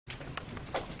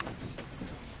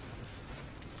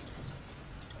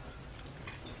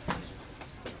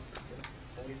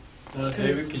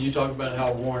David, can you talk about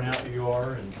how worn out you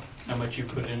are and how much you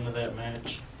put into that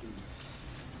match?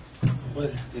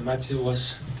 Well, the match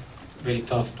was very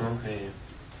tough, no?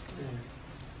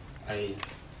 I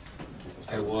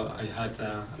had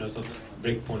a lot of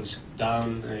break points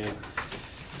down.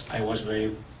 I was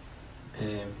very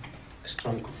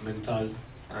strong mental,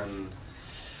 and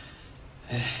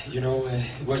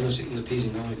it was not easy.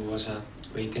 No, it was a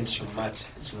very tension match.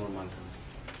 It's normal,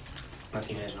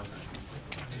 nothing else. No, I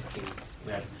think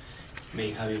we are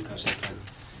very happy because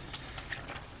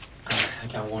I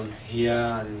can win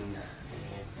here, and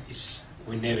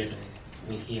we never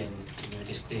win here in the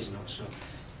United States. No, so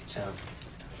it's a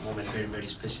moment very, very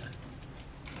special.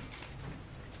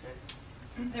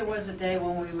 There was a day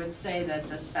when we would say that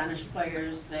the Spanish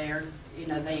players, they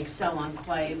excel on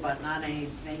clay, but not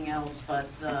anything else. But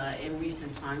in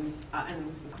recent times,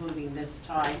 and including this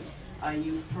tie,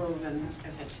 you've proven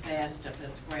if it's fast, if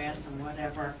it's grass, and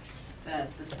whatever,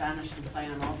 that the Spanish can play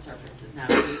on all surfaces. Now,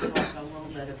 can you talk a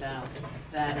little bit about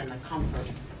that and the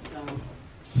comfort zone?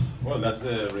 Well, that's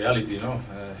the reality,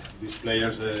 these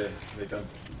players,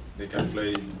 they can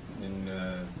play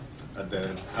at the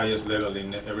highest level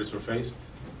in every surface.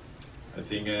 I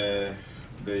think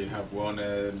they have won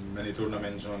many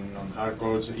tournaments on hard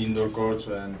courts, indoor courts,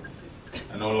 and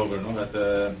all over. But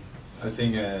I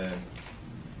think the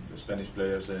Spanish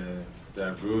players they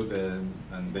are good,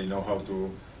 and they know how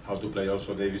to play.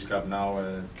 Also, Davis Cup now.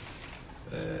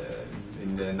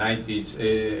 In the 90s,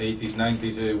 80s,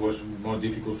 90s, it was more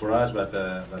difficult for us, but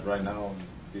right now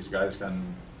these guys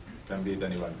can beat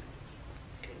anyone.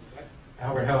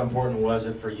 Albert, how important was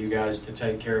it for you guys to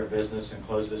take care of business and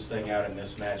close this thing out in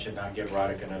this match and not give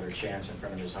Roddick another chance in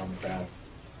front of his home crowd?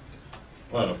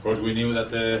 Well, of course, we knew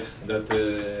that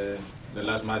the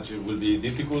last match will be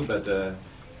difficult, but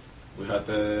we had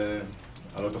a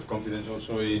lot of confidence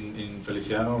also in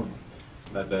Feliciano.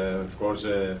 But of course,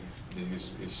 it's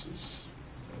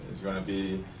going to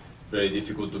be very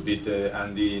difficult to beat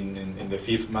Andy in the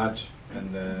fifth match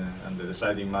and the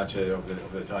deciding match of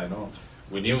the tie. No,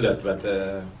 we knew that, but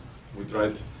we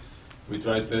tried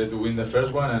to win the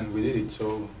first one, and we did it.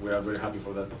 So we are very happy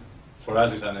for that. For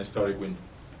us, it's an historic win.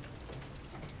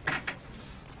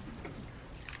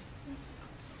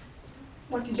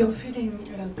 What is your feeling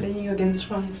playing against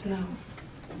France now?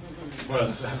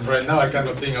 Well, right now I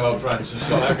cannot think about France,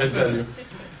 so I can tell you.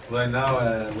 Right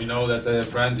now we know that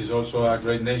France is also a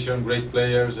great nation, great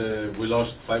players. We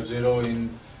lost 5-0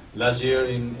 last year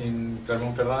in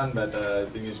Clermont-Ferrand, but I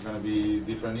think it's going to be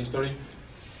different history.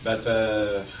 But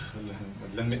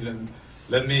let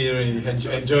me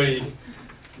enjoy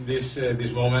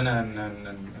this moment, and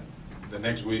the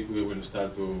next week we will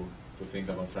start to think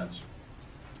about France.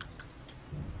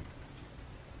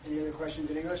 Any other questions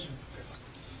in English?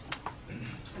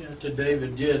 Yeah, to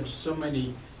David,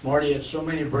 Marty had so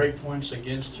many break points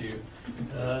against you.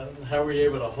 How were you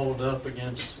able to hold up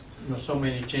against so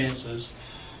many chances?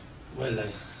 Well,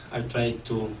 I tried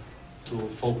to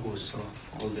focus on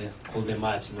all the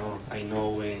match. I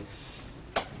know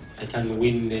I can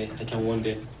win the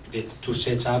two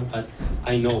sets up, but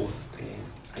I know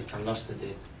I can lose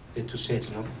the two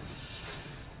sets.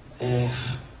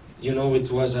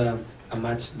 It was a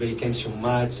match, very tension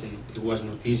match. It was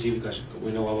not easy because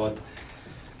we know about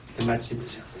the match.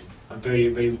 It's very,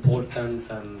 very important,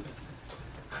 and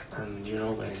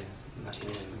nothing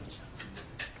else.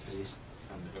 Just this.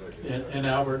 And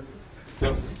Albert,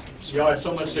 you all had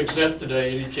so much success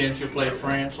today. Any chance you'll play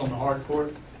France on the hard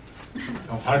court?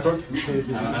 On hard court?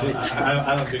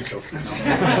 I don't think so.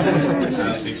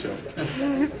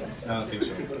 I don't think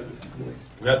so.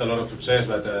 We had a lot of success,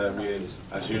 but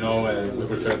as you know, we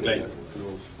prefer clay.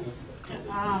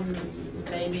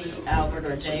 Maybe Albert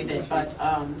or David, but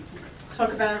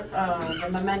talk about the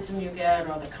momentum you get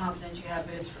or the confidence you have,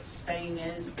 because Spain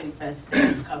is the best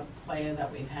Davis Cup player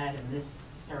that we've had in this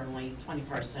certainly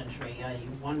 21st century.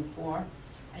 You won 4,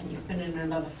 and you've been in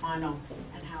another final,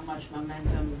 and how much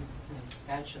momentum and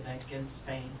stature that gives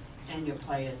Spain and your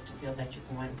players to feel that you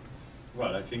can win.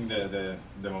 Well, I think the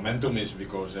momentum is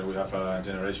because we have a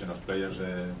generation of players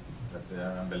that they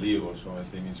are unbelievable. So I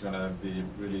think it's going to be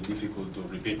really difficult to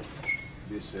repeat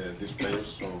these players.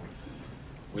 So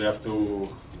we have to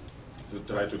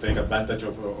try to take advantage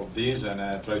of this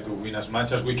and try to win as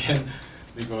much as we can,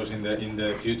 because in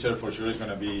the future for sure it's going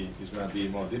to be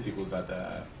more difficult. But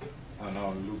I don't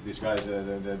know. Look, these guys,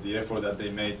 the effort that they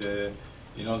made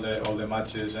in all the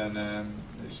matches, and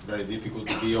it's very difficult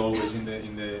to be always in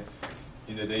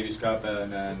the Davis Cup,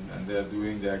 and they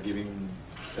are giving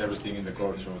everything in the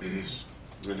court. So it is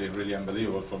really, really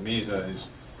unbelievable. For me,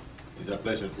 it's a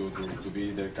pleasure to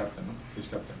be their captain, his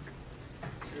captain.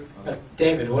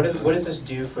 David, what does this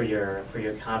do for your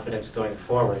confidence going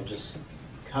forward? Just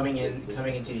coming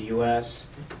into the U.S.,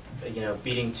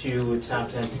 beating 2 top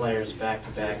 10 players back to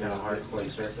back on a hard court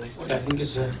surface. I think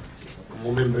it's a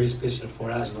moment very special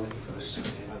for us, no? Because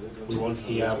we won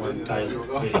here one time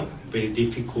very, very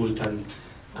difficult, and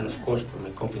of course for my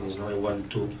confidence, no, I want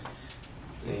to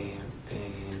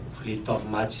really tough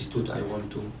matches too. I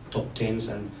want to top 10s,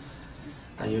 and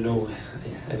I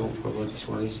don't forget this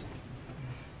one is.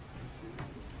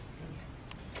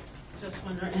 Just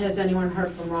wondering, has anyone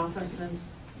heard from Rafa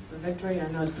since the victory? I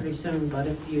know it's pretty soon, but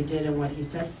if you did and what he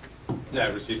said? Yeah, I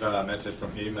received a message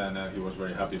from him, and he was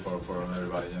very happy for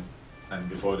everybody. Yeah. And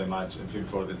before the match, and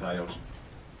before the tie also.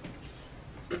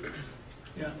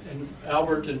 Yeah, and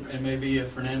Albert and maybe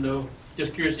Fernando,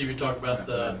 just curious if you talk about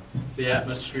the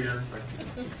atmosphere.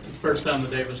 First time the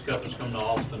Davis Cup has come to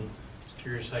Austin. Just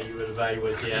curious how you would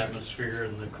evaluate the atmosphere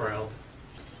and the crowd.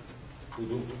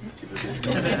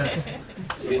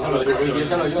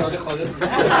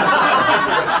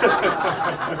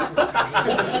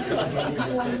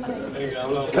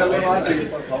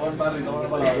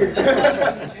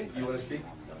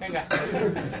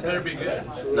 Better be good.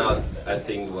 No, I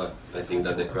think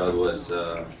that the crowd was,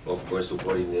 of course,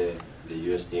 supporting the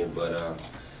U.S. team, but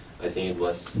I think it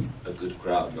was a good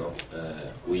crowd. No,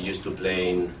 we used to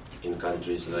play in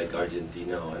countries like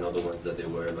Argentina and other ones that they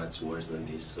were much worse than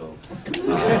this. So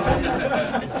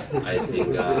I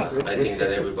think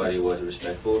that everybody was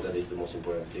respectful. That is the most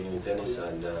important thing in tennis.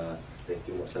 And thank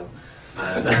you, Marcel.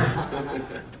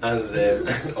 And then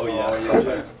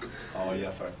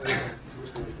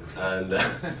and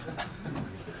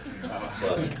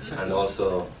and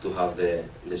also to have the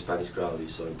Spanish crowd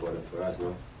is so important for us,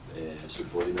 no?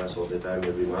 Supporting us all the time,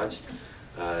 every match,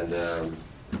 and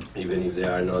even if they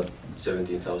are not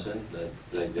 17,000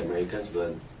 like the Americans,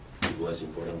 but it was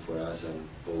important for us and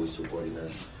always supporting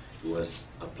us. It was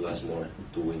a plus more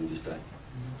to win this time.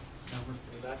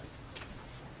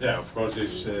 Yeah, of course,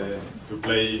 it's to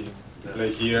play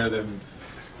here.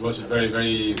 Was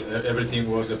very everything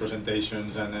was the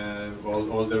presentations and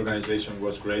all the organization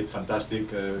was great, fantastic,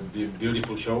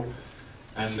 beautiful show,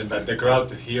 but the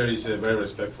crowd here is very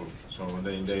respectful. So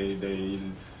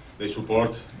they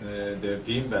support their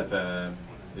team, but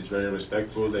it's very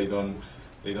respectful. They don't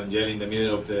yell in the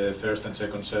middle of the first and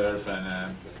second serve,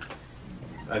 and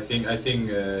I think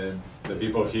the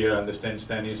people here understand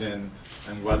tennis and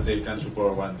what they can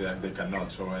support, what they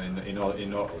cannot. So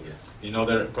in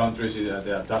other countries they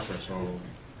are tougher. So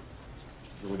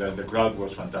the crowd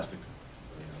was fantastic.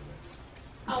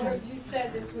 Albert, you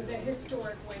said this was a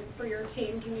historic win for your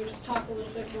team. Can you just talk a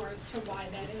little bit more as to why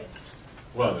that is?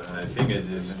 Well, I think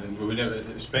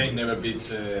Spain never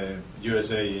beats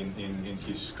USA in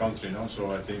his country, no.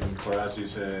 So I think for us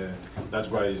that's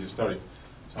why it's historic.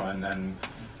 So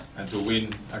and to win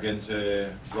against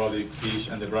Roddick, Fish,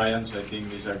 and the Bryans, I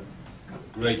think is a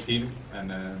great team,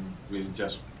 and we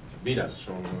just beat us.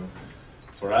 So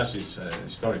for us, it's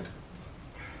historic.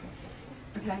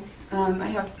 Okay. I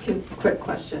have 2 quick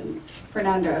questions.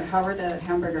 Fernando, how were the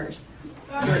hamburgers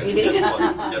you were eating?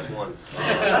 Just one.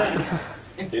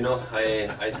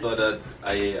 I thought that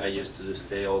I used to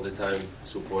stay all the time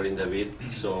supporting David,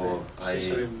 so I'm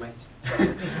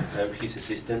his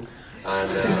assistant,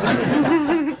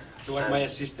 and You are my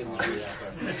assistant.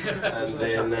 and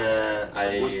then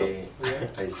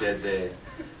I said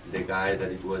the guy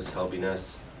that it was helping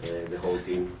us, the whole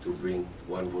team, to bring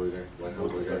one hamburger,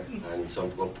 and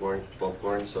some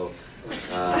popcorn. So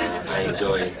I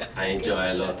enjoy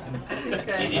a lot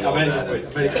eating all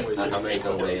that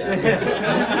American way.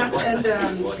 And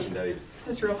Watching David.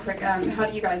 just real quick, how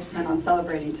do you guys plan on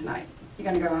celebrating tonight? You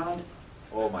gonna go out?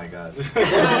 Oh my God.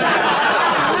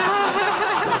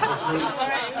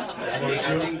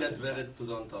 I think that's better to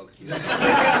don't talk.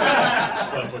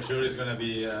 Well, for sure it's going to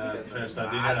be first a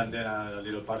dinner and then a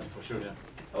little party for sure. Yeah.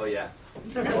 Oh yeah.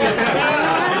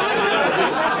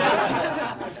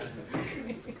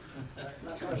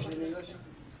 Last question in English.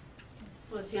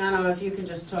 Feliciano, if you can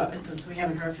just talk, since we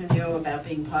haven't heard from you, about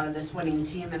being part of this winning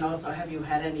team, and also have you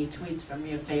had any tweets from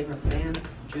your favorite fan,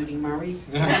 Judy Murray?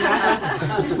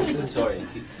 Sorry,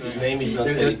 his name is not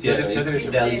Feliciano, it's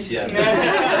Deliciano.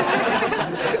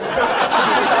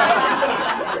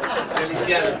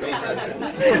 Feliciano, please answer.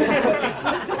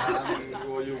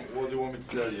 What do you want me to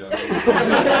tell you?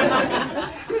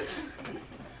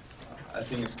 I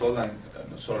think it's cold and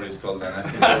sorry, it's cold and I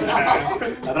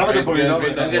think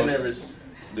Don't get nervous.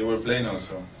 they were playing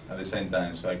also at the same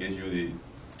time, so I guess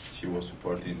she was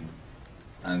supporting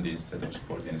Andy instead of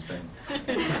supporting Spain.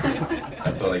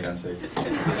 That's all I can say.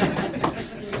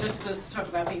 Can you just talk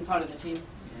about being part of the team?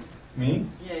 Me?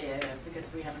 Yeah,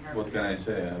 because we haven't heard. What from can you. I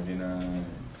say?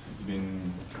 It's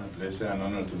been a pleasure and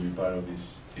honor to be part of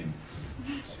this team.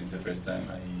 Since the first time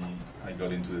I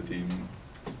got into the team,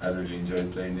 I really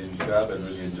enjoyed playing in the club. I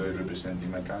really enjoyed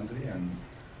representing my country, and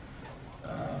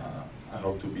I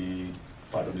hope to be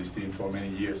part of this team for many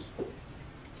years.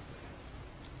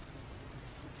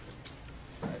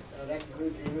 That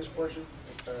concludes the English portion.